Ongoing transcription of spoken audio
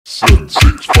7,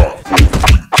 6, 5, 4,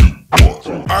 3,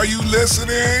 2, 1. Are you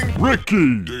listening?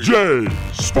 Ricky J.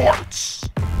 Sports.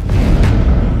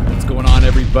 What's going on,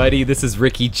 everybody? This is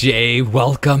Ricky J.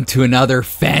 Welcome to another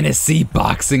fantasy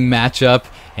boxing matchup.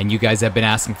 And you guys have been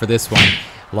asking for this one.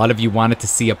 A lot of you wanted to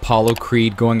see Apollo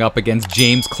Creed going up against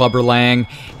James Clubber Lang.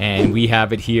 And we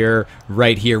have it here,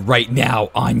 right now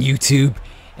on YouTube.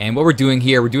 And what we're doing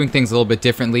here, we're doing things a little bit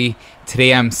differently.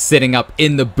 Today I'm sitting up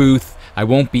in the booth. I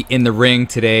won't be in the ring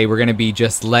today. We're going to be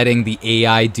just letting the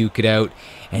AI duke it out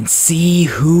and see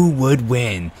who would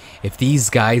win if these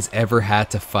guys ever had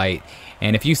to fight.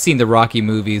 And if you've seen the Rocky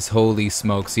movies, holy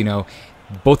smokes, you know,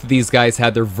 both of these guys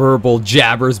had their verbal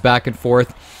jabbers back and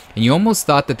forth. And you almost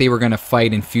thought that they were going to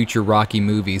fight in future Rocky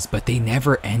movies, but they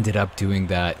never ended up doing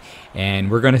that.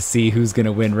 And we're going to see who's going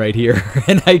to win right here.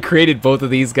 And I created both of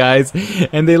these guys,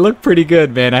 and they look pretty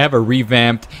good, man. I have a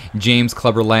revamped James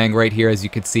Clubber Lang right here, as you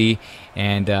can see,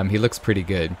 and he looks pretty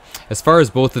good. As far as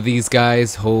both of these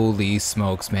guys, holy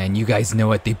smokes, man. You guys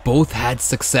know it. They both had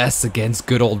success against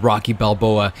good old Rocky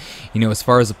Balboa. You know, as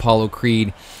far as Apollo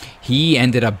Creed, he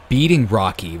ended up beating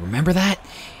Rocky. Remember that?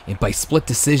 And by split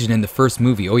decision in the first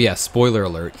movie. Oh yeah, spoiler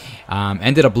alert.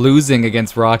 Ended up losing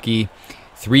against Rocky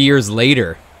 3 years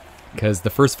later, because the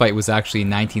first fight was actually in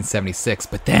 1976.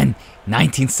 But then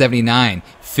 1979,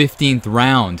 15th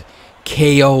round,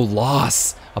 KO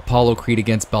loss. Apollo Creed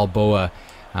against Balboa.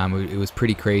 It was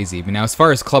pretty crazy. But now as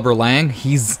far as Clubber Lang,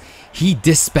 he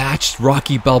dispatched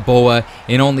Rocky Balboa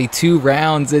in only 2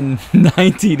 rounds in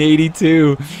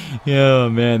 1982. Yeah,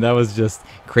 man, that was just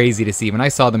crazy to see. When I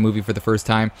saw the movie for the first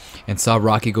time and saw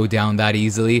Rocky go down that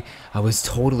easily, I was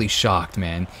totally shocked,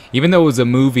 man. Even though it was a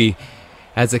movie,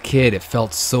 as a kid, it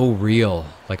felt so real,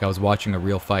 like I was watching a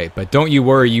real fight. But don't you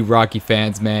worry, you Rocky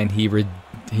fans, man. He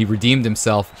redeemed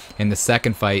himself in the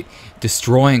second fight,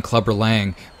 destroying Clubber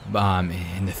Lang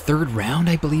in the 3rd round,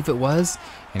 I believe it was.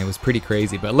 And it was pretty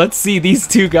crazy. But let's see these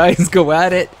two guys go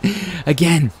at it.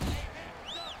 Again,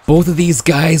 both of these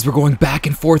guys were going back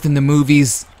and forth in the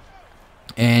movies.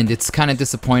 And it's kind of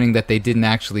disappointing that they didn't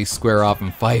actually square off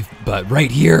and fight. But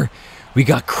right here, we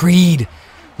got Creed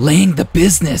laying the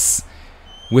business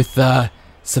with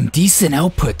some decent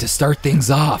output to start things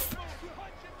off.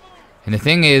 And the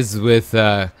thing is, with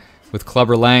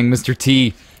Clubber Lang, Mr.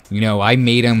 T, you know, I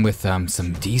made him with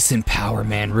some decent power,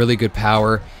 man. Really good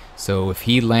power. So if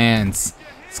he lands,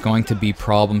 it's going to be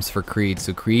problems for Creed.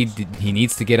 So Creed, he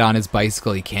needs to get on his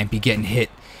bicycle. He can't be getting hit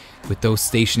with those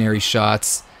stationary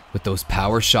shots, with those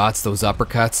power shots, those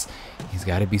uppercuts. He's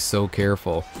got to be so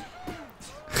careful.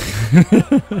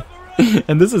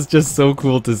 And this is just so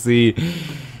cool to see.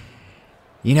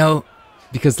 You know,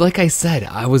 because like I said,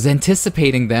 I was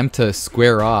anticipating them to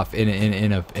square off in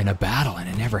a battle, and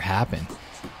it never happened.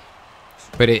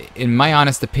 But in my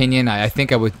honest opinion, I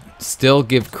think I would still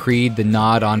give Creed the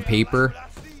nod on paper,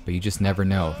 but you just never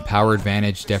know. Power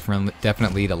advantage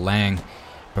definitely to Lang.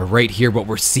 But right here, what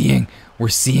we're seeing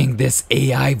this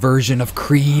AI version of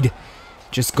Creed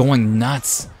just going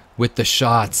nuts with the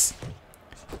shots.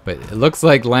 But it looks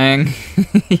like Lang,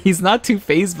 he's not too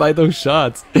fazed by those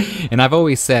shots. And I've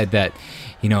always said that,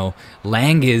 you know,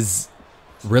 Lang is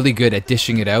really good at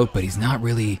dishing it out, but he's not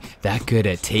really that good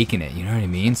at taking it, you know what I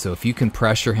mean? So if you can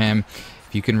pressure him,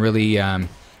 if you can really,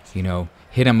 you know,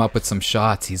 hit him up with some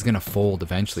shots, he's going to fold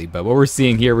eventually. But what we're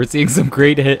seeing here, we're seeing some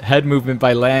great head movement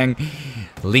by Lang,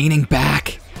 leaning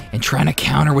back and trying to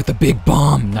counter with a big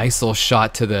bomb. Nice little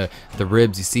shot to the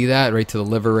ribs. You see that? Right to the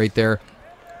liver right there.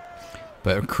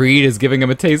 But Creed is giving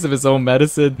him a taste of his own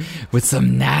medicine with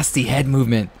some nasty head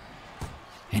movement.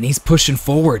 And he's pushing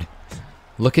forward,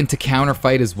 looking to counter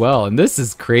fight as well. And this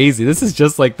is crazy. This is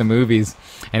just like the movies.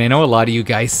 And I know a lot of you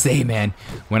guys say, man,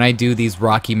 when I do these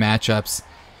Rocky matchups,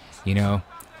 you know,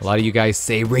 a lot of you guys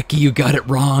say, Ricky, you got it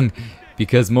wrong.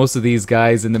 Because most of these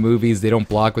guys in the movies, they don't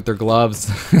block with their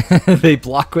gloves. They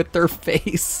block with their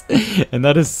face. And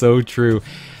that is so true.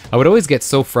 I would always get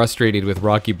so frustrated with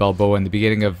Rocky Balboa in the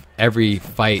beginning of every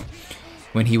fight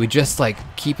when he would just like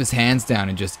keep his hands down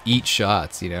and just eat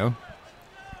shots, you know?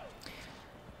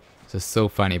 It's just so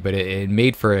funny, but it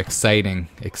made for exciting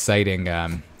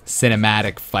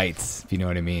cinematic fights, if you know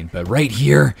what I mean. But right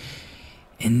here,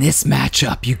 in this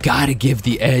matchup, you gotta give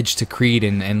the edge to Creed,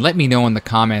 and let me know in the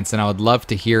comments, and I would love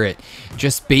to hear it,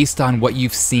 just based on what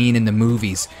you've seen in the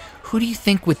movies. Who do you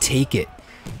think would take it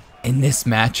in this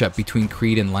matchup between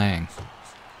Creed and Lang?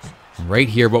 Right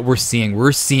here, what we're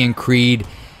seeing Creed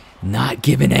not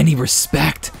giving any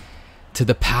respect to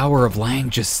the power of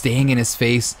Lang, just staying in his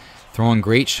face, throwing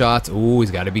great shots. Ooh, he's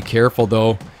got to be careful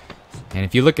though. And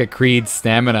if you look at Creed's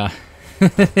stamina,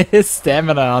 his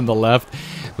stamina on the left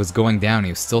was going down.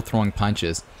 He was still throwing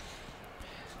punches.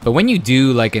 But when you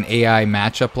do like an AI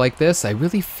matchup like this, I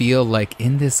really feel like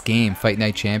in this game, Fight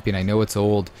Night Champion, I know it's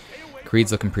old.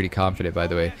 Creed's looking pretty confident, by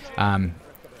the way.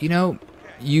 You know,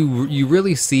 you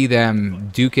really see them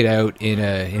duke it out in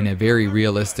a very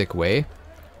realistic way,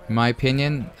 in my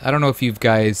opinion. I don't know if you've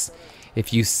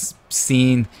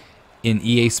seen in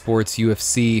EA Sports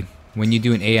UFC, when you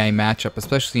do an AI matchup,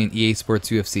 especially in EA Sports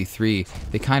UFC 3,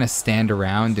 they kind of stand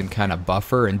around and kind of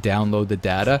buffer and download the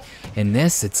data. In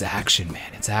this, it's action,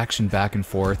 man. It's action back and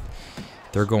forth.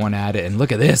 They're going at it, and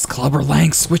look at this, Clubber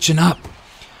Lang switching up.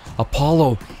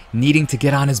 Apollo needing to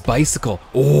get on his bicycle.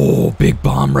 Oh, big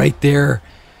bomb right there.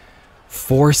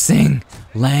 Forcing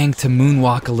Lang to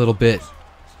moonwalk a little bit.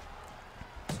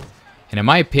 And in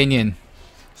my opinion,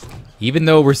 even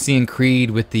though we're seeing Creed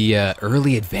with the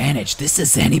early advantage, this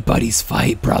is anybody's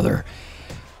fight, brother.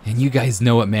 And you guys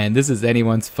know it, man. This is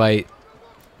anyone's fight.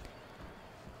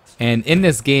 And in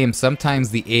this game, sometimes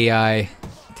the AI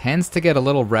tends to get a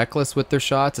little reckless with their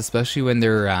shots, especially when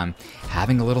they're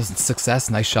having a little success.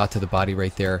 Nice shot to the body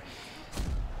right there.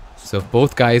 So if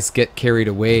both guys get carried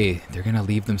away, they're going to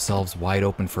leave themselves wide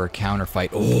open for a counter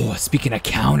fight. Oh, speaking of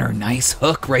counter, nice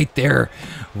hook right there.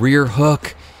 Rear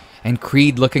hook. And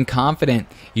Creed looking confident.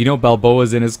 You know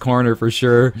Balboa's in his corner for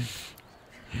sure.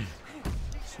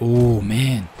 Oh,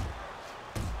 man.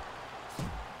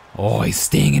 Oh, he's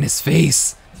staying in his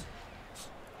face.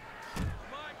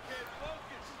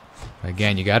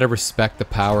 Again, you got to respect the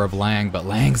power of Lang, but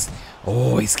Lang's...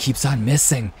 Oh, he keeps on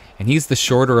missing. And he's the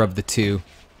shorter of the two.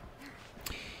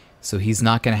 So he's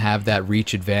not going to have that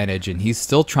reach advantage, and he's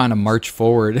still trying to march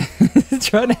forward.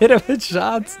 Trying to hit him with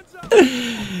shots.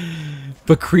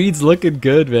 But Creed's looking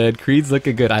good, man. Creed's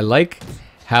looking good. I like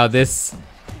how this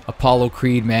Apollo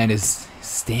Creed, man, is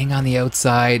staying on the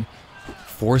outside,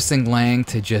 forcing Lang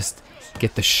to just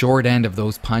get the short end of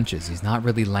those punches. He's not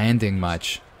really landing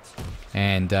much.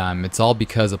 And it's all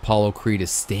because Apollo Creed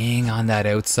is staying on that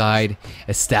outside,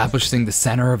 establishing the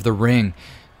center of the ring.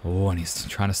 Oh, and he's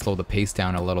trying to slow the pace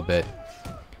down a little bit.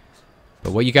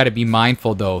 But what you got to be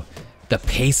mindful, though, the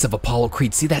pace of Apollo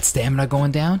Creed. See that stamina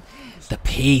going down? The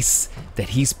pace that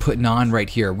he's putting on right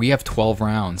here. We have 12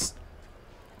 rounds.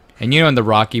 And you know in the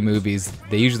Rocky movies,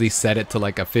 they usually set it to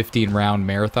like a 15-round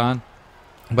marathon.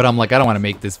 But I'm like, I don't want to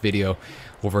make this video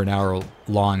over an hour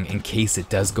long in case it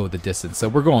does go the distance. So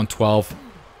we're going 12.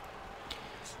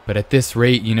 But at this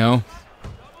rate, you know,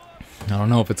 I don't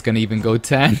know if it's going to even go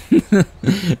 10.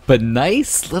 But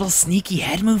nice little sneaky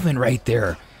head movement right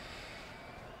there.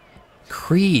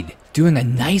 Creed doing a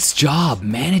nice job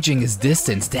managing his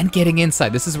distance, then getting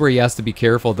inside. This is where he has to be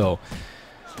careful, though.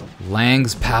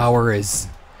 Lang's power is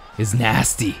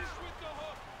nasty.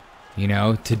 You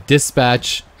know, to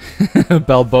dispatch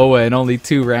Balboa in only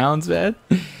 2 rounds, man.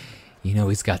 You know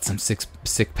he's got some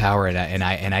sick power, and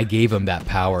I gave him that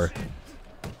power.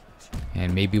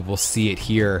 And maybe we'll see it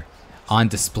here on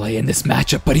display in this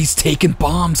matchup, but he's taking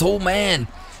bombs. Oh, man.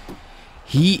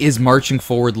 He is marching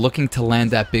forward, looking to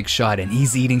land that big shot, and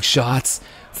he's eating shots,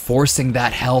 forcing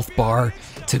that health bar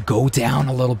to go down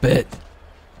a little bit.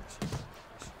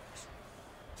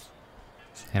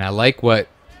 And I like what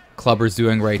Clubber's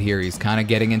doing right here. He's kind of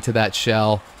getting into that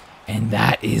shell, and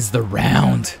that is the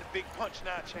round.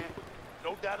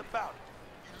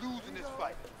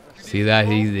 See that?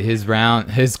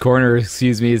 His corner,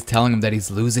 excuse me, is telling him that he's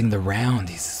losing the round.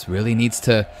 He really needs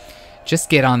to just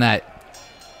get on that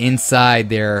inside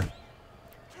there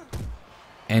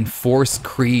and force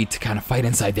Creed to kind of fight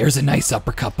inside. There's a nice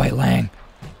uppercut by Lang.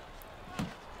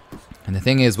 And the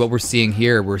thing is, what we're seeing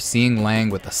here, we're seeing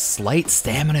Lang with a slight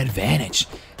stamina advantage.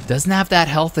 Doesn't have that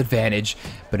health advantage,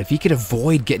 but if he could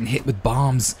avoid getting hit with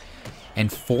bombs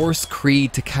and force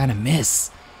Creed to kind of miss,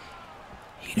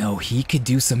 you know, he could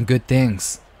do some good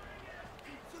things.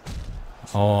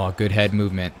 Oh, good head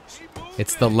movement.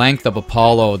 It's the length of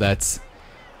Apollo that's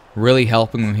really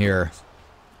helping him here.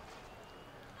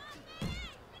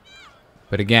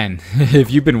 But again, if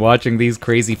you've been watching these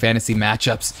crazy fantasy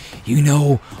matchups, you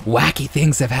know wacky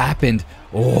things have happened.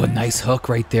 Oh, a nice hook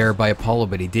right there by Apollo,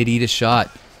 but he did eat a shot.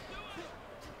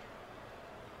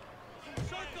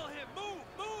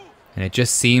 And it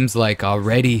just seems like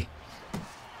already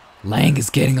Lang is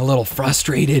getting a little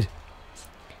frustrated.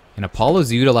 And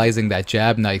Apollo's utilizing that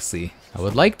jab nicely. I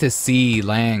would like to see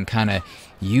Lang kind of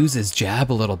use his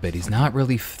jab a little bit. He's not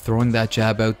really throwing that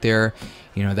jab out there.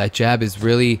 You know, that jab is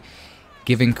really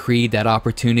giving Creed that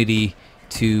opportunity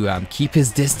to keep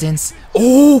his distance.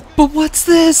 Oh, but what's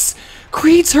this?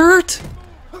 Creed's hurt.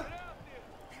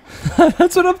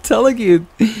 That's what I'm telling you.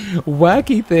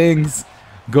 Wacky things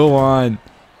go on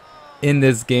in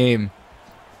this game.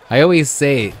 I always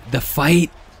say the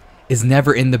fight is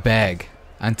never in the bag.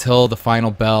 until the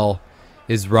final bell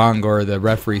is rung or the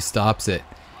referee stops it.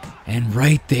 And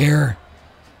right there,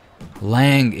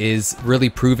 Lang is really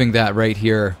proving that right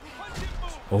here.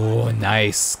 Oh,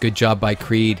 nice. Good job by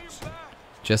Creed.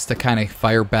 Just to kind of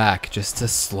fire back, just to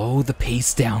slow the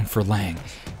pace down for Lang.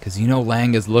 Because you know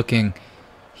Lang is looking,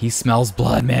 he smells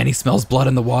blood, man. He smells blood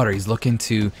in the water. He's looking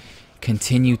to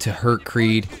continue to hurt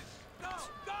Creed.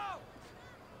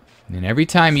 And every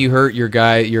time you hurt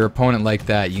your opponent like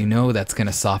that, you know that's going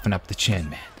to soften up the chin,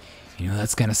 man. You know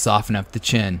that's going to soften up the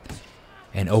chin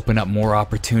and open up more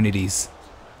opportunities.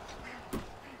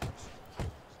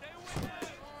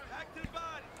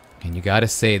 And you gotta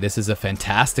say, this is a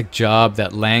fantastic job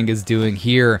that Lang is doing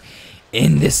here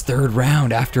in this third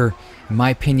round after, in my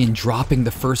opinion, dropping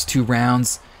the first 2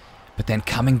 rounds, but then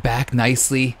coming back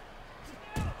nicely.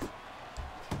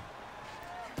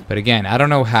 But again, I don't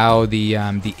know how the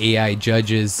AI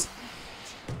judges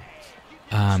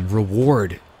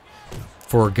reward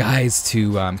for guys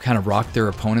to kind of rock their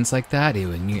opponents like that.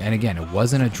 And again, it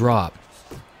wasn't a drop.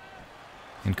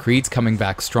 And Creed's coming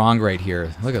back strong right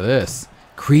here. Look at this.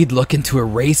 Creed looking to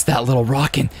erase that little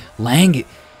rock, and Lang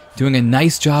doing a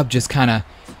nice job just kind of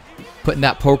putting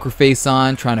that poker face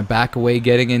on, trying to back away,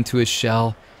 getting into his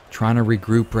shell, trying to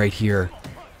regroup right here.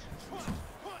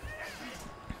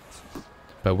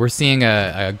 But we're seeing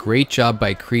a great job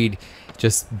by Creed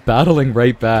just battling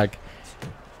right back.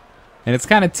 And it's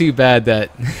kind of too bad that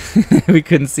we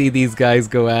couldn't see these guys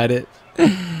go at it.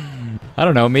 I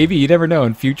don't know, maybe, you never know,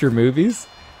 in future movies.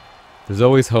 There's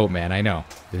always hope, man, I know.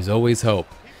 There's always hope.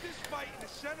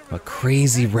 A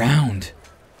crazy round.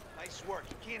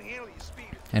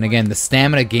 And again, the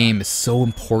stamina game is so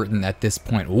important at this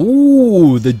point.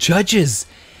 Ooh, the judges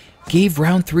gave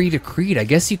round 3 to Creed. I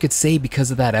guess you could say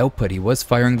because of that output. He was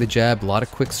firing the jab, a lot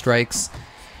of quick strikes,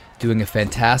 doing a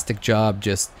fantastic job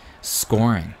just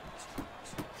scoring.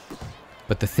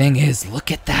 But the thing is,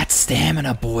 look at that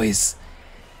stamina, boys.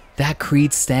 That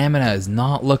Creed stamina is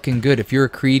not looking good. If you're a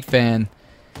Creed fan,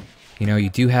 you know, you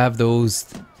do have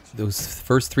those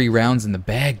first 3 rounds in the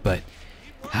bag, but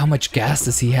how much gas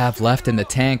does he have left in the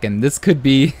tank? And this could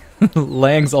be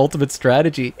Lang's ultimate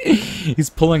strategy. He's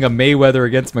pulling a Mayweather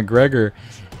against McGregor.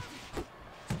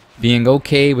 Being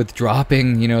okay with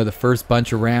dropping, you know, the first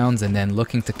bunch of rounds and then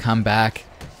looking to come back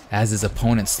as his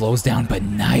opponent slows down. But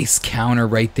nice counter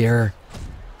right there.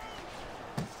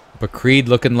 But Creed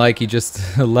looking like he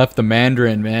just left the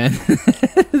Mandarin, man.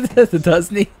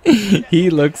 Doesn't he?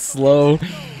 He looks slow.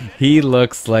 He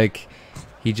looks like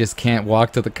he just can't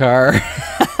walk to the car.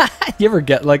 You ever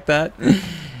get like that?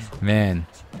 Man,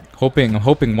 I'm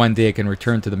hoping one day I can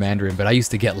return to the Mandarin, but I used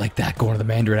to get like that going to the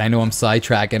Mandarin. I know I'm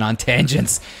sidetracking on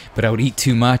tangents, but I would eat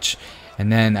too much,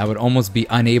 and then I would almost be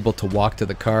unable to walk to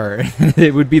the car.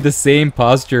 It would be the same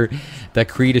posture that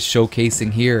Creed is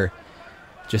showcasing here.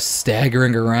 Just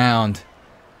staggering around.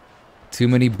 Too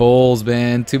many bowls,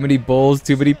 man. Too many bowls,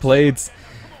 too many plates.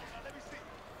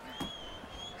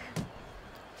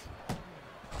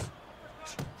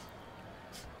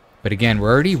 But again,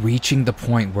 we're already reaching the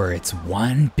point where it's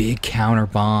one big counter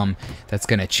bomb that's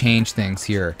going to change things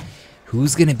here.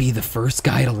 Who's going to be the first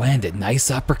guy to land it?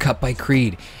 Nice uppercut by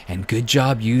Creed. And good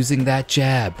job using that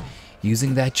jab.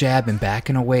 Using that jab and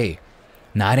backing away.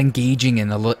 Not engaging in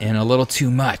a little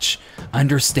too much.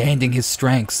 Understanding his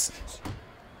strengths.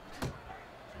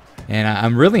 And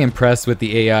I'm really impressed with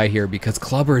the AI here because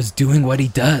Clubber is doing what he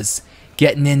does.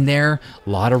 Getting in there. A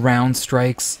lot of round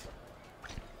strikes.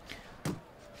 A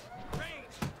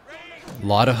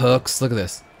lot of hooks. Look at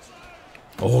this.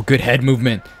 Oh, good head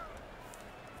movement.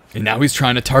 And now he's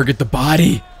trying to target the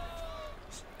body.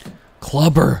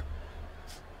 Clubber.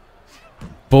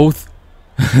 Both.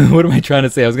 What am I trying to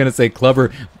say? I was going to say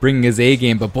Clubber bringing his A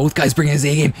game, but both guys bringing his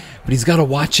A game. But he's got to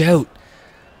watch out.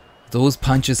 Those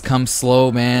punches come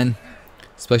slow, man.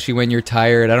 Especially when you're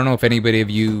tired. I don't know if anybody of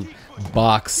you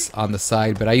box on the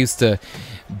side, but I used to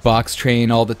box train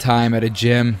all the time at a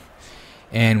gym.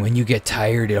 And when you get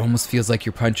tired, it almost feels like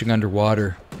you're punching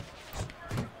underwater.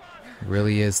 It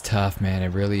really is tough, man. It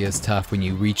really is tough when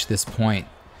you reach this point.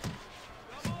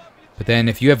 But then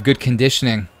if you have good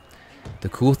conditioning, the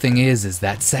cool thing is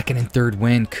that second and third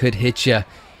wind could hit you,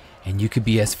 and you could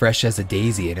be as fresh as a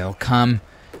daisy, and it'll come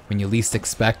when you least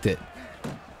expect it.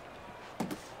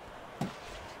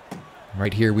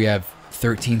 Right here we have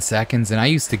 13 seconds, and I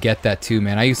used to get that too,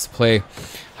 man. I used to play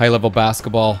high-level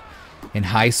basketball in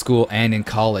high school and in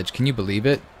college. Can you believe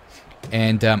it?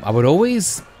 And I would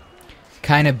always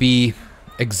kind of be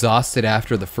exhausted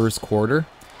after the first quarter.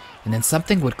 And then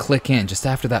something would click in just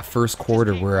after that first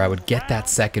quarter where I would get that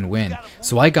second win.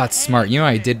 So I got smart. You know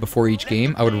what I did before each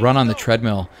game? I would run on the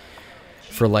treadmill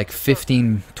for like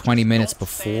 15-20 minutes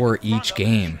before each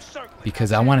game,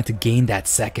 because I wanted to gain that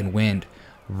second wind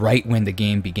right when the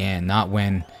game began, not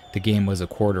when the game was a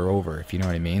quarter over, if you know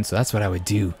what I mean. So that's what I would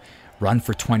do. Run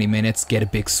for 20 minutes, get a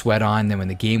big sweat on, then when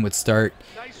the game would start,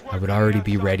 I would already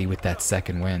be ready with that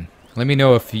second win. Let me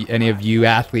know if any of you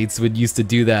athletes would used to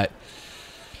do that.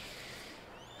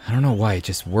 I don't know why, it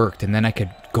just worked, and then I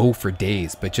could go for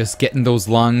days, but just getting those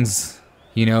lungs,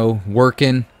 you know,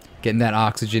 working, getting that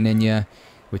oxygen in you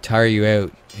would tire you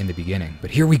out in the beginning.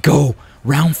 But here we go,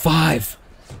 round 5.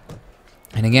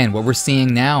 And again, what we're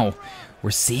seeing now,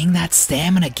 we're seeing that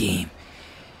stamina game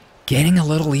getting a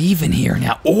little even here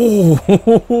now.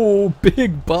 Oh,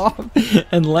 big bomb.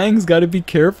 And Lang's got to be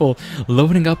careful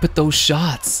loading up at those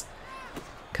shots.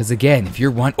 Because again, if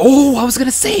you're one... Oh, I was going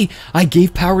to say, I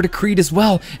gave power to Creed as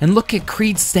well. And look at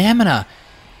Creed's stamina.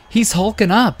 He's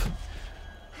hulking up.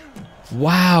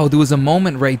 Wow, there was a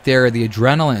moment right there, the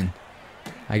adrenaline.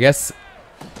 I guess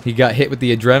he got hit with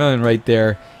the adrenaline right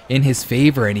there in his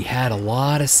favor, and he had a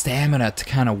lot of stamina to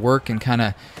kind of work and kind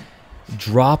of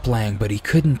drop Lang, but he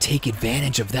couldn't take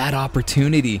advantage of that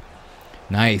opportunity.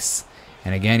 Nice.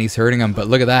 And again, he's hurting him, but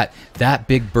look at that. That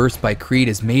big burst by Creed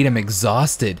has made him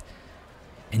exhausted.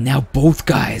 And now both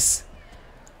guys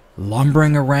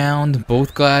lumbering around,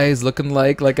 both guys looking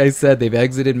like I said, they've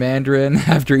exited Mandarin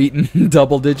after eating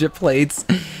double-digit plates.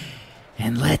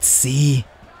 And let's see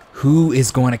who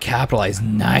is going to capitalize.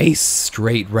 Nice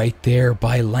straight right there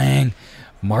by Lang.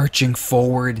 Marching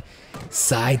forward,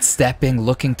 sidestepping,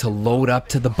 looking to load up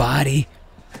to the body.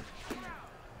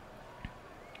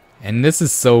 And this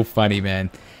is so funny, man.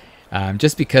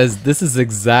 Just because this is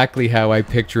exactly how I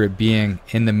picture it being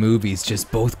in the movies.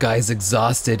 Just both guys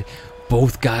exhausted,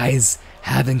 both guys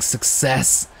having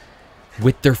success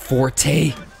with their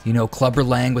forte. You know, Clubber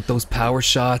Lang with those power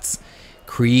shots.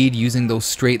 Creed using those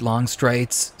straight long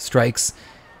strikes,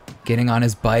 getting on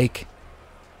his bike,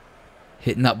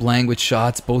 hitting up Lang with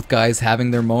shots. Both guys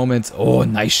having their moments. Oh,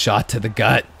 nice shot to the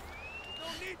gut.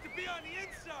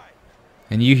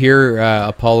 And you hear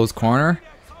Apollo's corner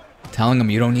telling him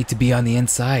you don't need to be on the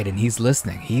inside, and he's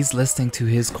listening. He's listening to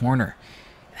his corner.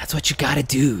 That's what you gotta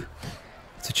do.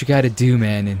 That's what you gotta do,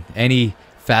 man. In any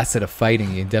facet of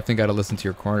fighting, you definitely gotta listen to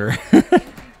your corner.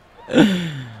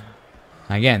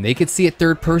 Again, they could see it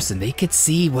third person. They could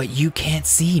see what you can't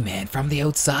see, man, from the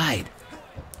outside.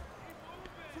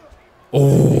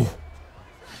 Oh.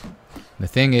 The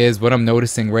thing is, what I'm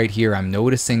noticing right here, I'm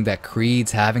noticing that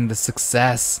Creed's having the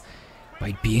success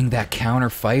by being that counter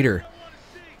fighter.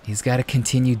 He's got to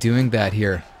continue doing that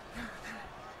here.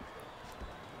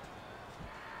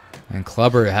 And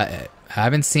Clubber, I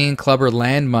haven't seen Clubber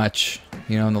land much,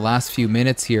 you know, in the last few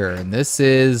minutes here. And this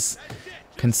is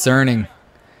concerning.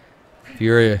 If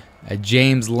you're a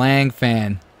James Lang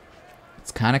fan,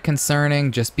 it's kind of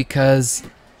concerning just because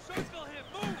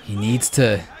he needs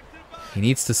to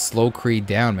slow Creed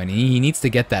down, man. He needs to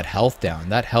get that health down.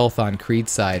 That health on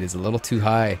Creed's side is a little too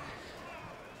high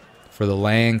for the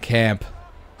Lang camp.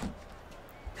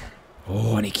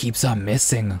 Oh, and he keeps on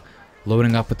missing,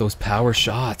 loading up with those power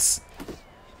shots.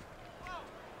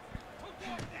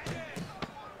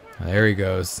 There he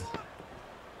goes.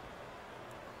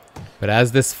 But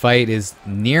as this fight is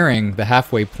nearing the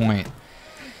halfway point,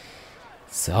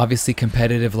 it's obviously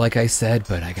competitive, like I said,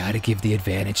 but I got to give the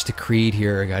advantage to Creed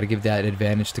here. I got to give that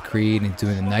advantage to Creed, and he's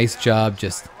doing a nice job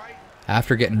just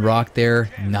after getting rocked there,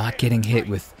 not getting hit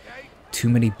with too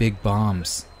many big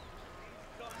bombs.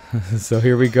 So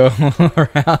here we go,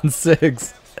 round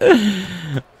 6. And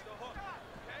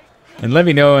let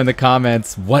me know in the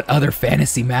comments what other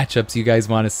fantasy matchups you guys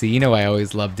want to see. You know I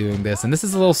always love doing this. And this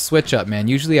is a little switch up, man.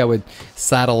 Usually I would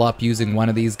saddle up using one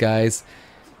of these guys.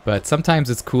 But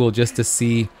sometimes it's cool just to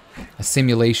see a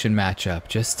simulation matchup.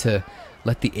 Just to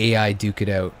let the AI duke it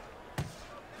out.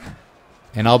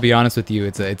 And I'll be honest with you,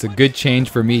 it's a good change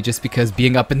for me just because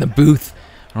being up in the booth,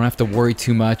 I don't have to worry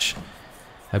too much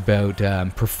about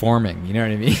performing. You know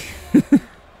what I mean?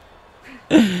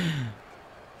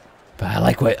 But I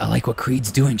like what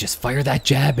Creed's doing. Just fire that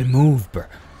jab and move, bro.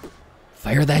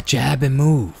 Fire that jab and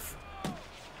move.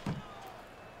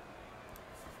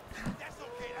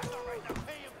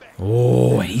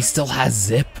 Oh, and he still has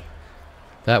zip.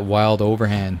 That wild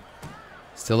overhand.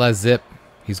 Still has zip.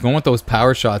 He's going with those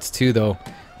power shots too, though,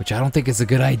 which I don't think is a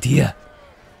good idea.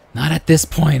 Not at this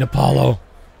point, Apollo.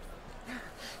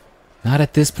 Not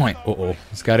at this point. Uh-oh.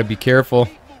 He's got to be careful.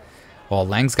 Well,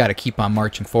 Lang's got to keep on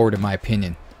marching forward, in my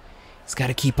opinion. He's got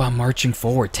to keep on marching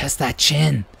forward. Test that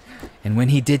chin. And when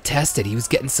he did test it, he was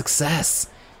getting success.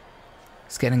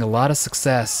 He's getting a lot of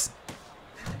success.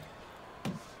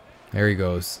 There he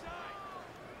goes.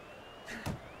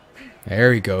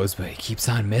 There he goes, but he keeps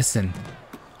on missing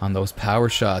on those power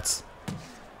shots.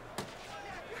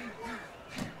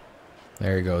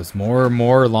 There he goes.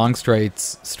 More long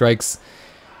strikes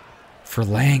for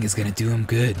Lang is going to do him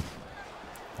good.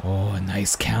 Oh, a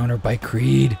nice counter by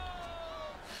Creed.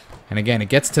 And again, it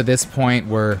gets to this point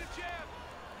where,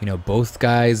 you know, both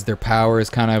guys, their power has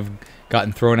kind of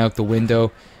gotten thrown out the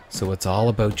window. So it's all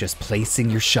about just placing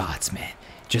your shots, man.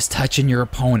 Just touching your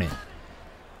opponent.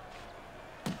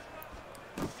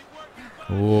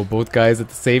 Oh, both guys at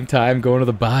the same time going to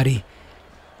the body.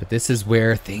 But this is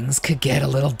where things could get a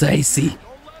little dicey.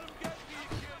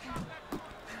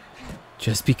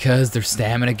 Just because their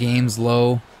stamina game's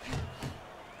low.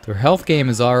 Their health game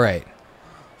is alright.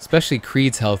 Especially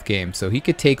Creed's health game. So he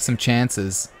could take some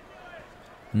chances,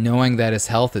 knowing that his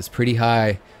health is pretty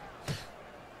high.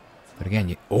 But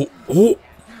again,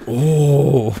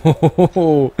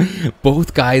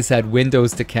 both guys had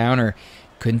windows to counter.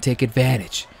 Couldn't take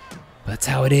advantage. But that's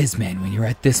how it is, man, when you're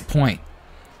at this point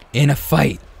in a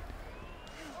fight.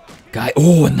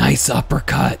 A nice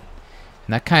uppercut.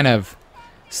 And that kind of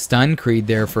stunned Creed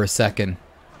there for a second.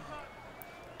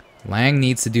 Lang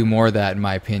needs to do more of that, in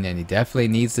my opinion. He definitely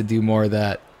needs to do more of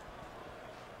that.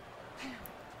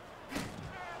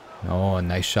 Oh, a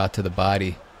nice shot to the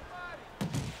body.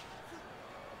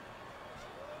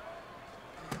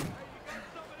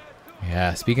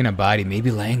 Yeah, speaking of body,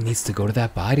 maybe Lang needs to go to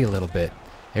that body a little bit.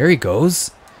 There he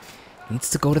goes. Needs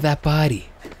to go to that body.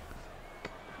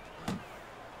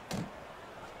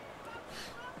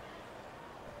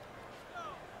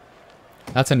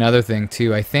 That's another thing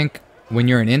too. I think when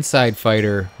you're an inside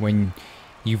fighter, when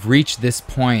you've reached this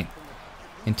point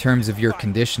in terms of your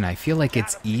condition, I feel like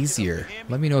it's easier,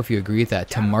 let me know if you agree with that,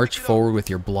 to march forward with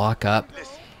your block up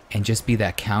and just be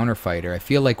that counter fighter. I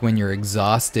feel like when you're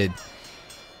exhausted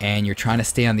and you're trying to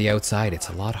stay on the outside, it's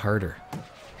a lot harder.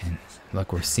 And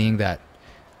look, we're seeing that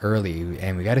early,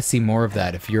 and we got to see more of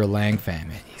that if you're a Lang fan,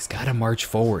 man. He's got to march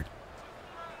forward.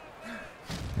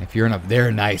 And if you're in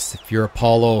they're nice. If you're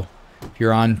Apollo, if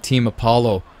you're on Team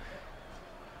Apollo,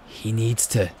 he needs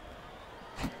to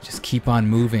just keep on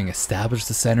moving, establish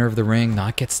the center of the ring,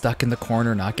 not get stuck in the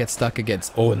corner, not get stuck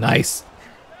against, nice.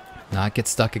 Not get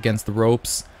stuck against the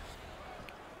ropes.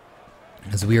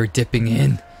 As we are dipping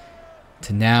in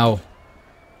to now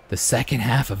the second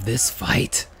half of this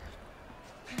fight.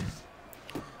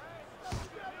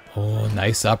 Oh,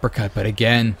 nice uppercut, but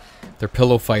again, they're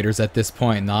pillow fighters at this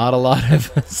point. Not a lot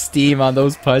of steam on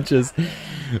those punches.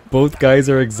 Both guys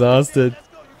are exhausted.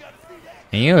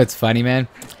 And you know what's funny, man?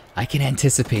 I can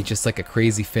anticipate just like a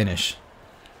crazy finish.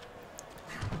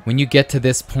 When you get to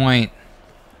this point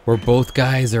where both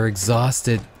guys are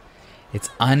exhausted, it's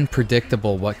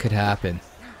unpredictable what could happen.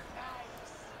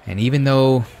 And even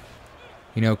though,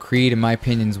 you know, Creed, in my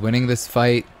opinion, is winning this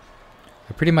fight,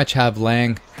 I pretty much have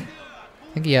Lang.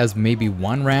 I think he has maybe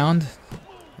one round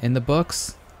in the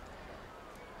books.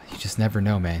 You just never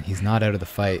know, man. He's not out of the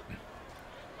fight.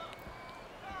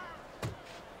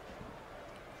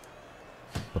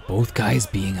 But both guys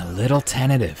being a little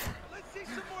tentative.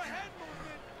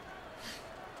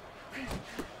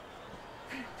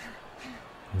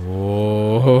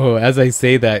 Whoa, as I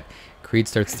say that, Creed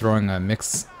starts throwing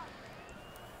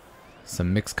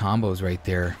some mixed combos right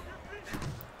there.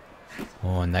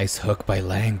 Oh, a nice hook by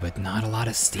Lang, but not a lot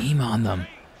of steam on them.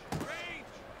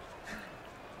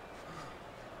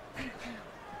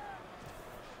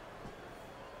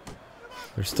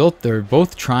 They're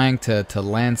both trying to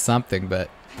land something, but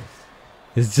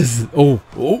it's just,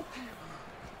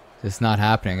 it's not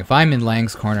happening. If I'm in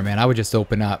Lang's corner, man, I would just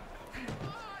open up.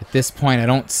 At this point, I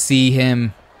don't see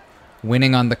him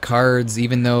winning on the cards,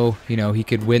 even though, you know, he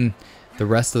could win the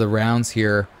rest of the rounds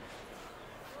here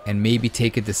and maybe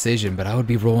take a decision, but I would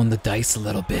be rolling the dice a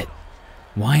little bit.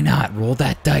 Why not? Roll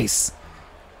that dice.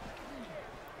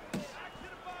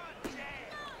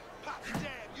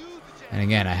 And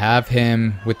again, I have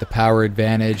him with the power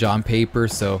advantage on paper,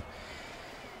 so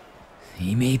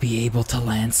he may be able to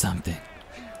land something.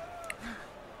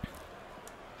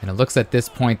 And it looks at this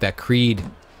point that Creed,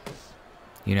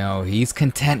 you know, he's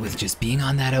content with just being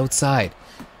on that outside.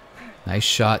 Nice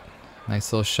shot.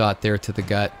 Nice little shot there to the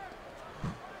gut.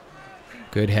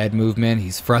 Good head movement.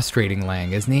 He's frustrating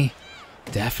Lang, isn't he?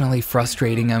 Definitely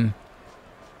frustrating him.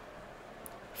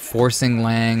 Forcing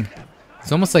Lang.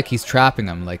 It's almost like he's trapping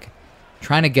him, like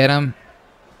trying to get him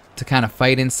to kind of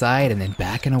fight inside and then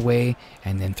backing away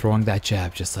and then throwing that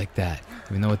jab just like that.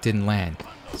 Even though it didn't land.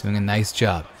 He's doing a nice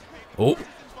job.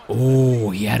 Oh,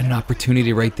 he had an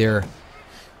opportunity right there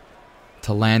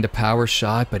to land a power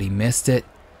shot, but he missed it.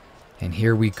 And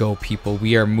here we go, people.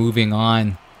 We are moving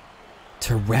on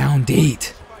to round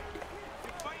 8.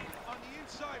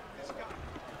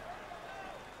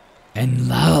 And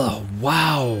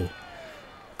wow.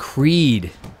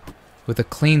 Creed with a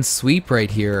clean sweep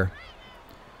right here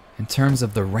in terms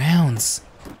of the rounds.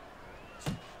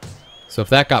 So if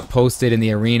that got posted in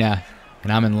the arena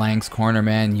and I'm in Lang's corner,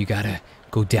 man, you gotta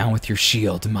go down with your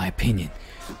shield, in my opinion.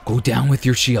 Go down with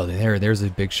your shield. There's a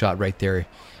big shot right there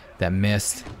that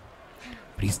missed.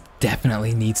 But he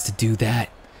definitely needs to do that.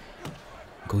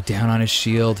 Go down on his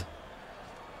shield.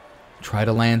 Try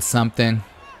to land something.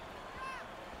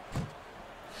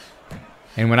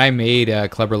 And when I made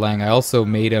Clubber Lang, I also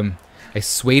made him, I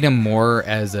swayed him more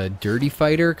as a dirty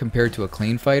fighter compared to a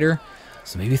clean fighter.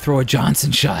 So maybe throw a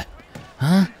Johnson shot,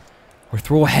 huh? Or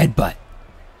throw a headbutt.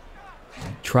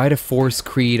 Try to force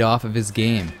Creed off of his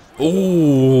game.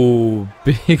 Oh,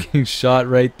 big shot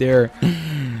right there.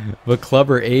 But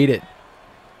Clubber ate it.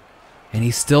 And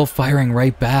he's still firing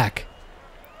right back.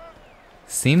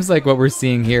 Seems like what we're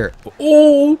seeing here.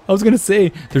 Oh, I was going to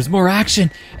say, there's more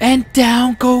action. And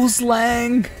down goes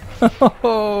Lang.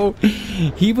 Oh,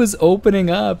 he was opening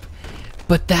up.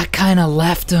 But that kind of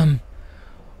left him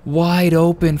wide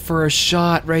open for a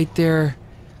shot right there.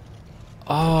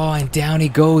 Oh, and down he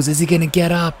goes. Is he going to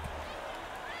get up?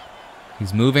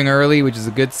 He's moving early, which is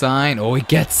a good sign. Oh, he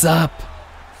gets up.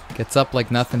 Gets up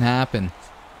like nothing happened.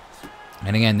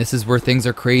 And again, this is where things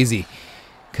are crazy.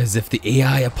 Because if the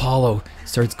AI Apollo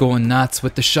starts going nuts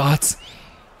with the shots,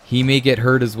 he may get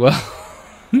hurt as well.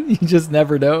 You just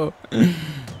never know.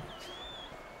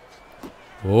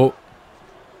 Oh.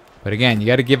 But again, you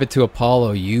got to give it to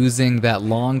Apollo using that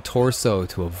long torso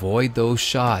to avoid those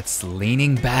shots,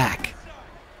 leaning back.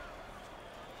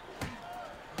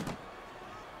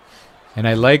 And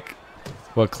I like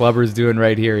what Clubber's doing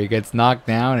right here. He gets knocked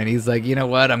down and he's like, you know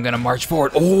what? I'm going to march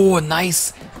forward. Oh,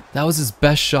 nice. That was his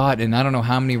best shot in I don't know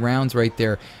how many rounds right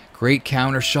there. Great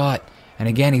counter shot. And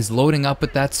again, he's loading up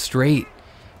with that straight.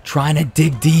 Trying to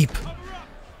dig deep.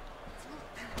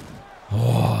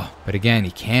 Oh, but again,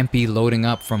 he can't be loading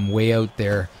up from way out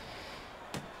there.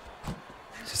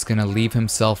 He's just going to leave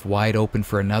himself wide open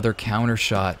for another counter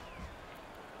shot.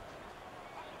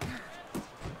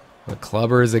 But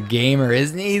Clubber is a gamer,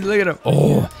 isn't he? Look at him.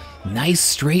 Oh, nice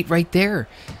straight right there.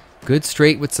 Good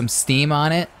straight with some steam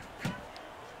on it.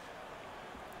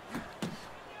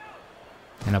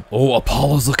 And oh,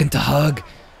 Apollo's looking to hug.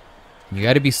 You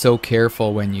got to be so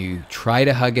careful when you try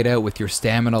to hug it out with your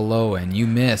stamina low and you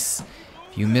miss.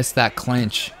 If you miss that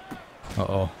clinch.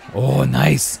 Uh-oh. Oh,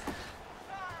 nice.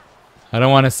 I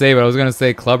don't want to say, but I was going to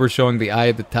say Clubber showing the eye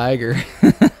of the tiger.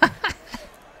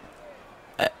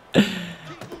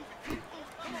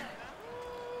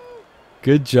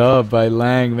 Good job by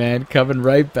Lang, man. Coming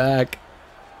right back.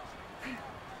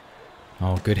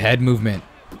 Oh, good head movement.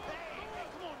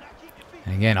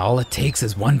 And again, all it takes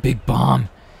is one big bomb,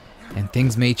 and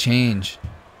things may change.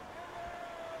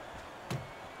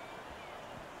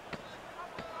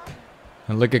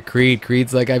 And look at Creed.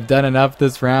 Creed's like, I've done enough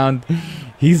this round.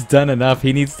 He's done enough.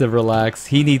 He needs to relax.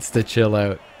 He needs to chill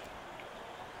out.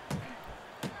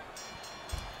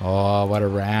 Oh, what a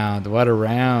round. What a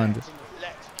round.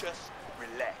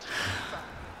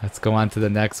 Let's go on to the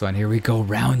next one. Here we go,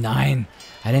 round 9.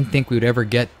 I didn't think we would ever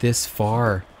get this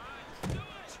far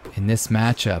in this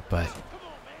matchup, but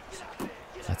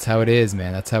that's how it is,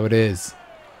 man. That's how it is.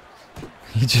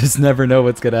 You just never know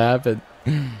what's going to happen.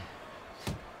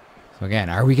 So again,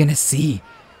 are we going to see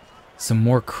some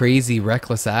more crazy,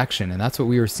 reckless action? And that's what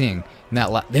we were seeing. In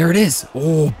that there it is.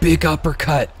 Oh, big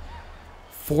uppercut.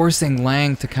 Forcing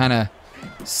Lang to kind of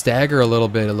stagger a little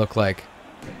bit, it looked like.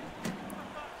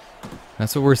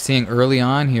 That's what we're seeing early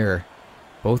on here.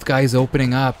 Both guys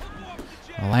opening up.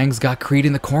 Lang's got Creed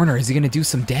in the corner. Is he going to do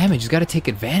some damage? He's got to take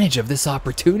advantage of this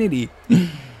opportunity.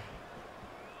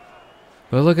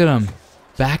 But look at him.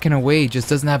 Backing away. Just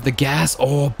doesn't have the gas.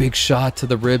 Oh, big shot to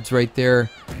the ribs right there.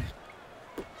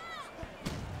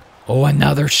 Oh,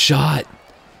 another shot.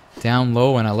 Down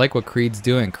low, and I like what Creed's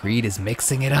doing. Creed is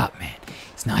mixing it up, man.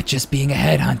 He's not just being a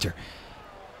headhunter.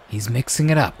 He's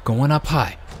mixing it up. Going up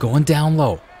high. Going down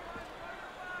low.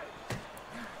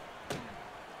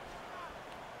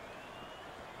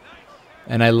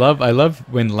 And I love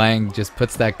when Lang just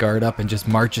puts that guard up and just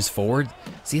marches forward.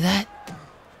 See that?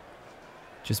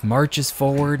 Just marches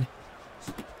forward.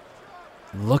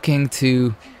 Looking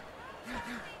to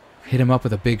hit him up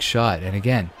with a big shot. And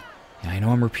again, I know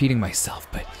I'm repeating myself,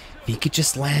 but if he could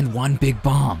just land one big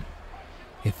bomb.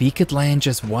 If he could land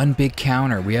just one big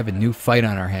counter, we have a new fight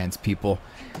on our hands, people.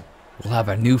 We'll have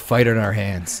a new fight on our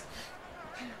hands.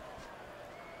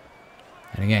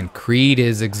 And again, Creed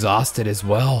is exhausted as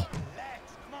well.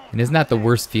 And isn't that the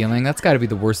worst feeling? That's got to be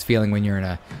the worst feeling when you're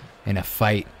in a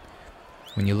fight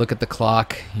When you look at the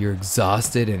clock, you're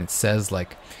exhausted and it says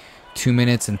like 2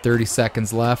 minutes and 30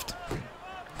 seconds left,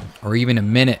 or even a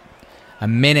minute. A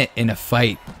minute in a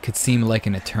fight could seem like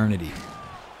an eternity.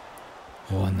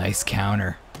 Oh, a nice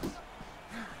counter.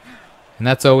 And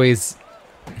it's always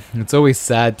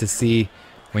sad to see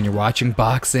when you're watching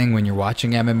boxing, when you're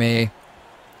watching MMA,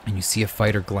 and you see a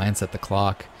fighter glance at the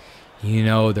clock. You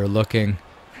know they're looking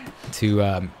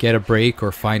to get a break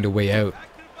or find a way out.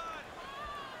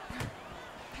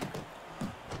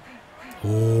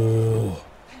 Oh.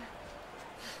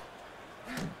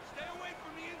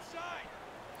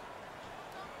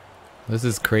 This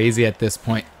is crazy at this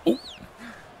point. Oh.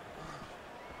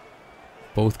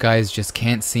 Both guys just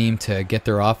can't seem to get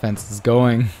their offenses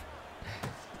going.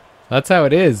 That's how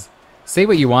it is. Say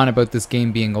what you want about this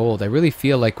game being old. I really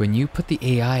feel like when you put the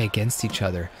AI against each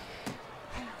other,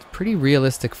 it's pretty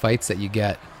realistic fights that you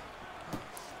get.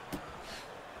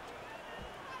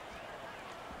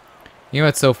 You know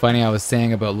what's so funny I was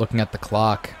saying about looking at the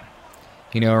clock?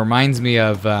 You know, it reminds me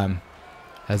of,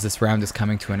 as this round is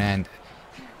coming to an end,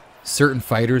 certain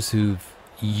fighters who've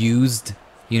used,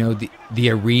 you know, the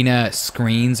arena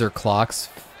screens or clocks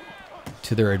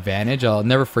to their advantage. I'll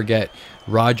never forget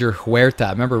Roger Huerta.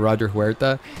 Remember Roger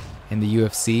Huerta in the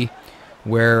UFC,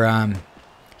 where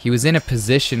he was in a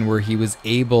position where he was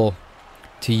able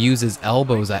to use his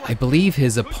elbows. I believe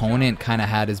his opponent kind of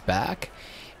had his back,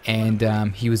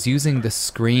 and he was using the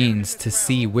screens to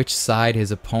see which side his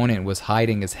opponent was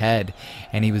hiding his head,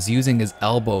 and he was using his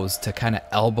elbows to kind of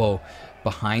elbow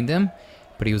behind him,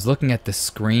 but he was looking at the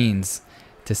screens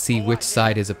to see which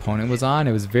side his opponent was on.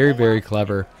 It was very, very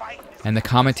clever, and the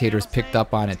commentators picked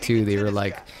up on it too. They were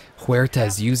like, Huerta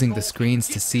is using the screens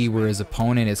to see where his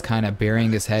opponent is kind of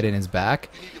burying his head in his back,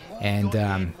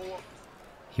 and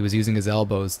he was using his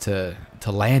elbows to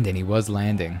land, and he was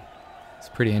landing. It's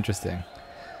pretty interesting.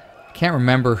 I can't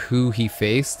remember who he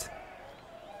faced.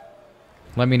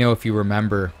 Let me know if you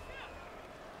remember.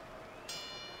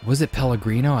 Was it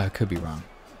Pellegrino? I could be wrong.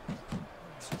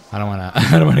 I don't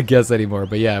want to guess anymore,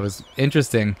 but yeah, it was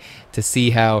interesting to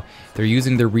see how they're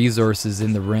using their resources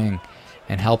in the ring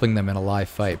and helping them in a live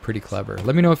fight. Pretty clever.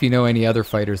 Let me know if you know any other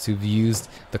fighters who've used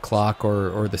the clock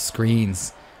or the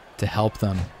screens to help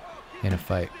them in a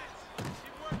fight.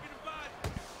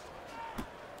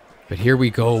 But here we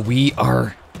go. We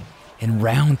are in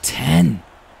round 10.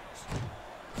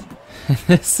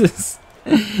 This is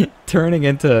turning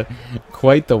into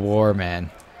quite the war,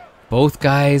 man. Both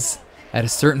guys at a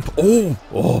certain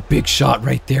oh, big shot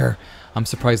right there. I'm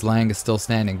surprised Lang is still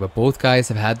standing, but both guys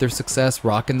have had their success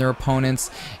rocking their opponents.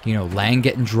 You know, Lang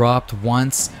getting dropped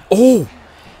once. Oh,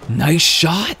 nice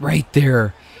shot right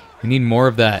there. We need more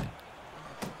of that.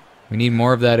 We need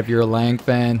more of that if you're a Lang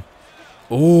fan.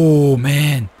 Oh,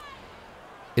 man.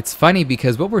 It's funny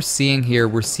because what we're seeing here,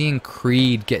 we're seeing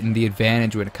Creed getting the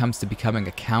advantage when it comes to becoming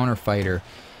a counter fighter.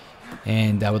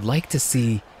 And I would like to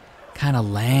see kind of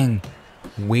Lang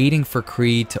waiting for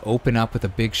Creed to open up with a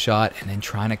big shot and then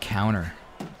trying to counter.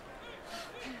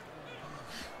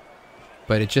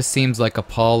 But it just seems like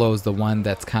Apollo's the one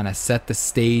that's kind of set the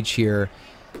stage here,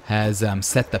 has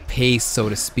set the pace, so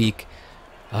to speak,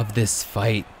 of this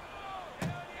fight.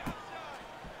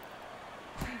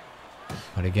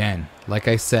 But again, like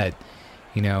I said,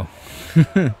 you know,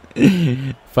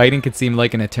 fighting could seem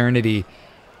like an eternity.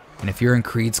 And if you're in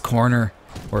Creed's corner,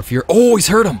 or if you're... Oh, he's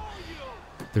hurt him!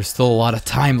 There's still a lot of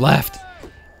time left.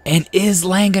 And is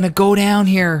Lang gonna go down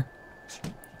here?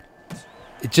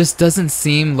 It just doesn't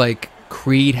seem like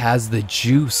Creed has the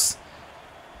juice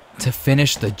to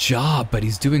finish the job, but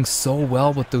he's doing so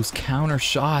well with those counter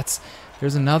shots.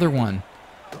 There's another one.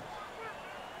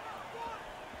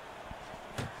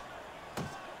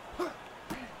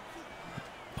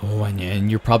 Oh, and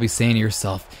you're probably saying to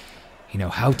yourself, you know,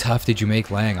 how tough did you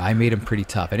make Lang? I made him pretty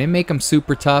tough. I didn't make him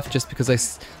super tough just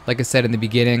because, like I said in the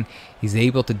beginning, he's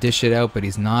able to dish it out, but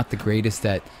he's not the greatest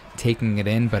at taking it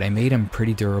in. But I made him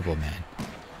pretty durable, man.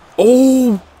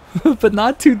 Oh, but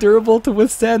not too durable to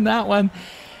withstand that one.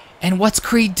 And what's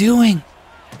Creed doing?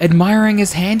 Admiring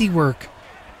his handiwork.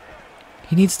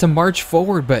 He needs to march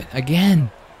forward, but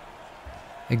again,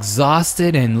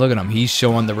 exhausted. And look at him. He's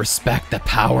showing the respect, the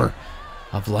power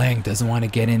of Lang. Doesn't want to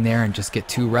get in there and just get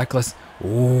too reckless.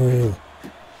 Oh,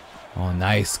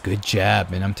 nice. Good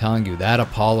jab. And I'm telling you, that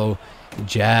Apollo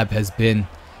jab has been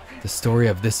the story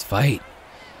of this fight.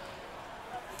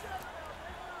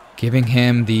 Giving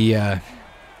him the,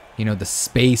 you know, the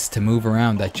space to move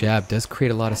around. That jab does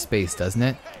create a lot of space, doesn't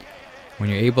it? When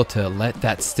you're able to let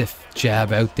that stiff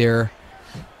jab out there,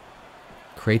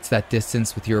 creates that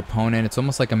distance with your opponent. It's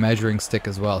almost like a measuring stick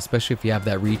as well, especially if you have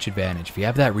that reach advantage. If you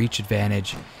have that reach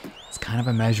advantage, It's kind of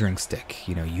a measuring stick.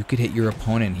 You know, you could hit your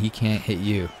opponent, he can't hit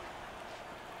you.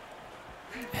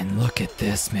 And look at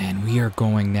this, man. We are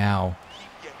going now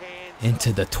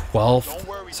into the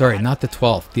 12th. Sorry, not the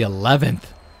 12th. The 11th.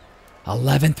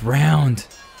 11th round.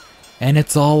 And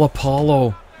it's all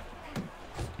Apollo.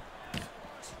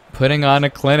 Putting on a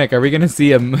clinic. Are we going to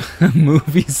see a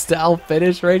movie-style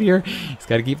finish right here? He's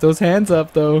got to keep those hands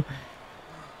up, though.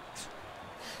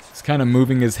 He's kind of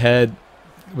moving his head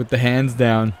with the hands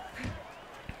down.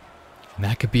 And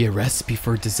that could be a recipe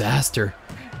for disaster.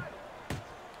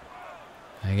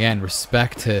 Again,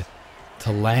 respect to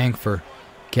Lang for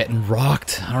getting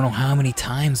rocked. I don't know how many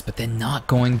times, but then not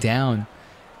going down.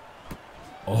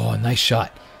 Oh, nice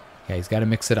shot. Yeah, he's got to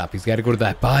mix it up. He's got to go to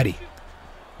that body.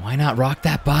 Why not rock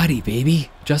that body, baby?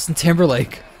 Justin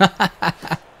Timberlake.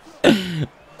 Remember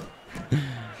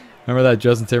that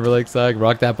Justin Timberlake song?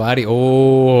 Rock that body.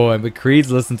 Oh, and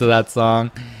Creed's listened to that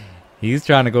song. He's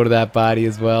trying to go to that body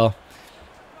as well.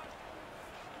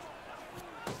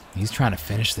 He's trying to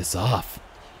finish this off.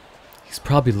 He's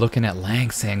probably looking at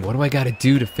Lang saying, what do I got to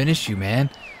do to finish you, man?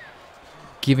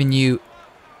 Giving you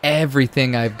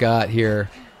everything I've got here.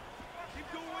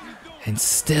 And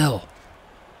still,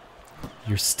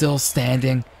 you're still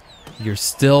standing. You're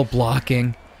still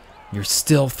blocking. You're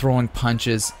still throwing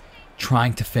punches,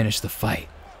 trying to finish the fight.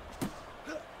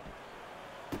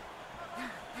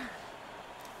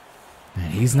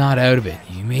 And he's not out of it.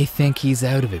 You may think he's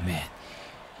out of it, man.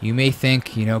 You may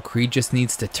think, you know, Creed just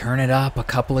needs to turn it up a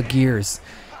couple of gears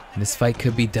and this fight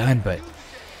could be done, but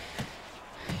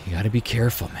you gotta be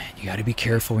careful, man. You gotta be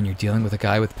careful when you're dealing with a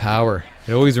guy with power.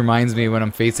 It always reminds me when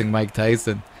I'm facing Mike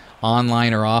Tyson,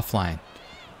 online or offline.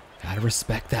 Gotta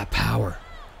respect that power.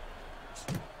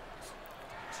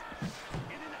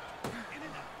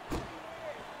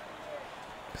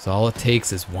 Because all it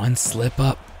takes is one slip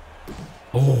up.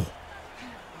 Oh.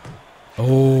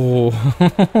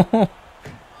 Oh.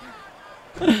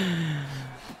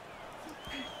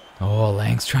 Oh,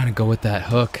 Lang's trying to go with that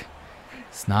hook.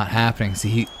 It's not happening.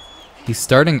 See, he's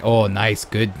starting... Oh, nice.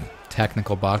 Good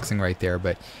technical boxing right there.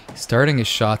 But he's starting his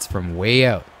shots from way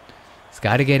out. He's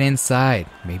got to get inside.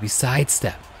 Maybe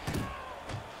sidestep.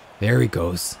 There he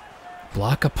goes.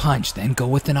 Block a punch, then go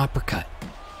with an uppercut.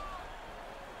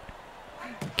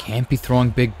 Can't be throwing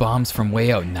big bombs from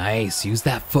way out. Nice. Use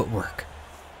that footwork.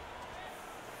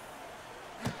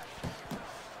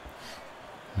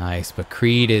 Nice, but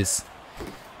Creed is...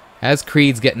 As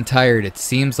Creed's getting tired, it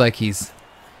seems like he's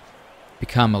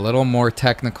become a little more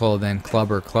technical than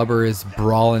Clubber. Clubber is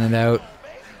brawling it out.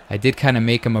 I did kind of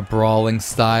make him a brawling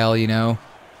style, you know.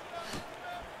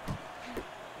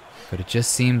 But it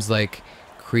just seems like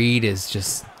Creed is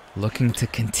just looking to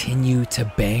continue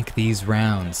to bank these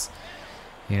rounds.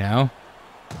 You know?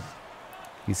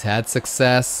 He's had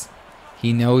success.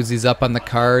 He knows he's up on the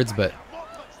cards, but...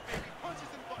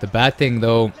 The bad thing,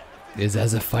 though, is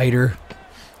as a fighter,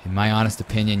 in my honest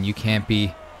opinion, you can't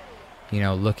be, you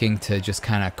know, looking to just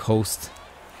kind of coast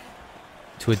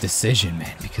to a decision,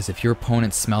 man. Because if your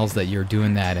opponent smells that you're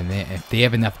doing that and if they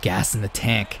have enough gas in the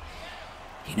tank,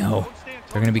 you know,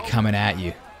 they're going to be coming at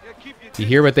you. You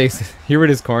hear what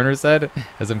his corner said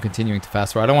as I'm continuing to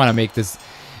fast forward. I don't want to make this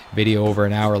video over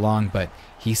an hour long, but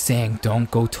he's saying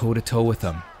don't go toe-to-toe with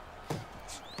them.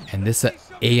 And this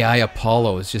AI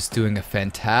Apollo is just doing a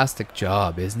fantastic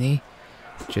job, isn't he?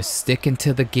 Just sticking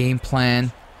to the game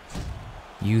plan,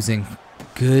 using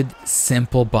good,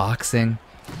 simple boxing,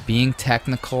 being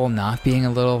technical, not being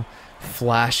a little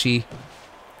flashy.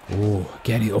 Oh,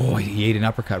 again, he ate an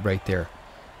uppercut right there.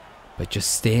 But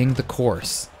just staying the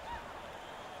course.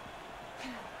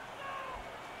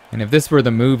 And if this were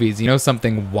the movies, you know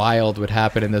something wild would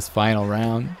happen in this final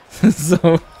round.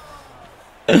 So,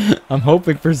 I'm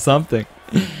hoping for something.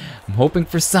 I'm hoping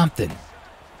for something.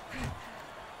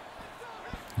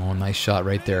 Oh, nice shot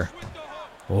right there.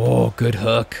 Oh, good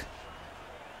hook.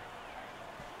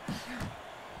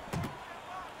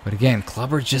 But again,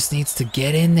 Clubber just needs to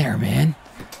get in there, man.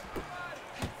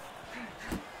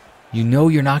 You know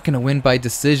you're not going to win by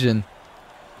decision.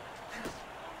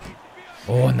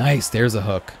 Oh, nice. There's a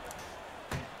hook.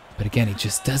 But again, he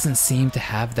just doesn't seem to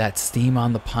have that steam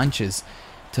on the punches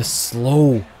to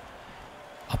slow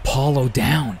Apollo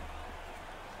down.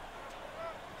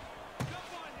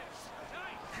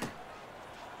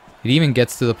 It even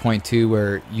gets to the point, too,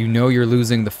 where you know you're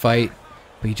losing the fight,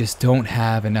 but you just don't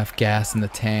have enough gas in the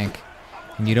tank.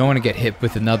 And you don't want to get hit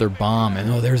with another bomb.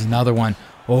 And oh, there's another one.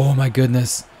 Oh, my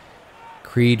goodness.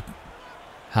 Creed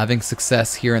having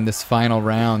success here in this final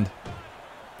round.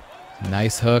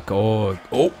 Nice hook.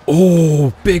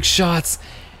 Oh, big shots.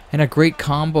 And a great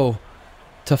combo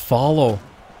to follow.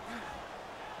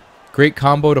 Great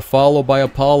combo to follow by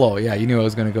Apollo. Yeah, you knew I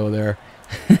was going to go there.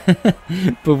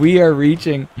 But we are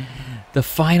reaching the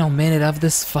final minute of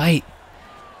this fight.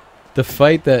 The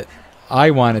fight that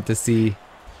I wanted to see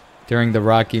during the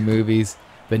Rocky movies.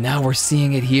 But now we're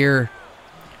seeing it here.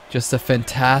 Just a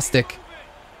fantastic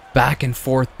back and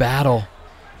forth battle.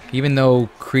 Even though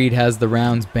Creed has the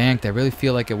rounds banked, I really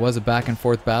feel like it was a back and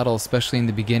forth battle, especially in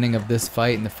the beginning of this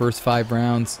fight, in the first 5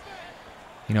 rounds.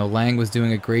 You know, Lang was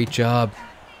doing a great job.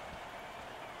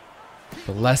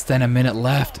 But less than a minute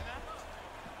left.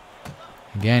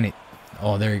 Again,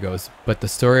 oh, there he goes. But the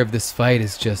story of this fight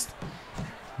is just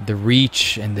the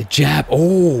reach and the jab.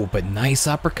 Oh, but nice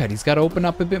uppercut. He's got to open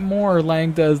up a bit more,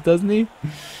 Lang does, doesn't he?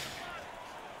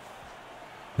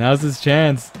 Now's his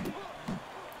chance.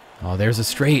 Oh, there's a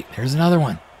straight. There's another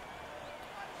one.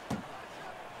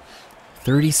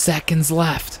 30 seconds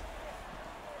left.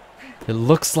 It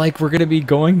looks like we're going to be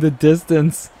going the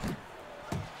distance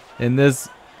in this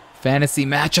fantasy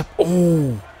matchup.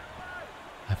 Oh!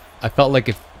 I felt like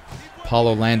if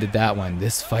Apollo landed that one,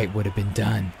 this fight would have been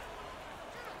done.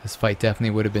 This fight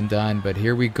definitely would have been done. But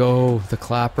here we go. The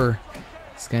clapper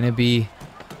is going to be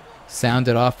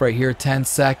sounded off right here. 10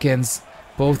 seconds.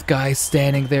 Both guys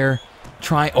standing there.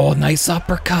 Oh, nice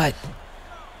uppercut.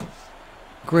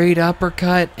 Great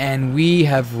uppercut. And we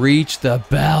have reached the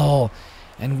bell.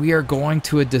 And we are going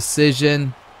to a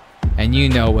decision. And you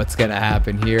know what's going to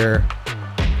happen here.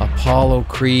 Apollo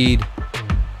Creed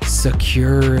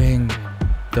securing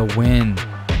the win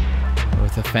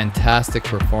with a fantastic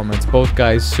performance. Both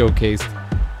guys showcased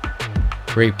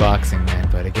great boxing, man.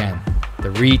 But again, the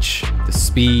reach, the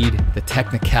speed, the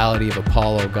technicality of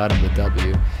Apollo got him the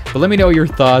W. But let me know your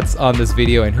thoughts on this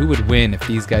video and who would win if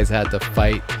these guys had to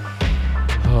fight.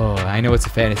 Oh, I know it's a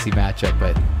fantasy matchup,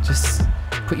 but just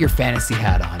put your fantasy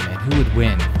hat on, man. Who would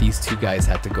win if these two guys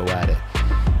had to go at it?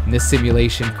 In this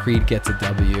simulation, Creed gets a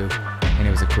W, and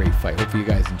it was a great fight. Hopefully you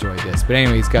guys enjoyed this. But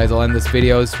anyways, guys, I'll end this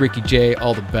video. It's Ricky J.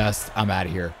 All the best. I'm out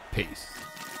of here. Peace.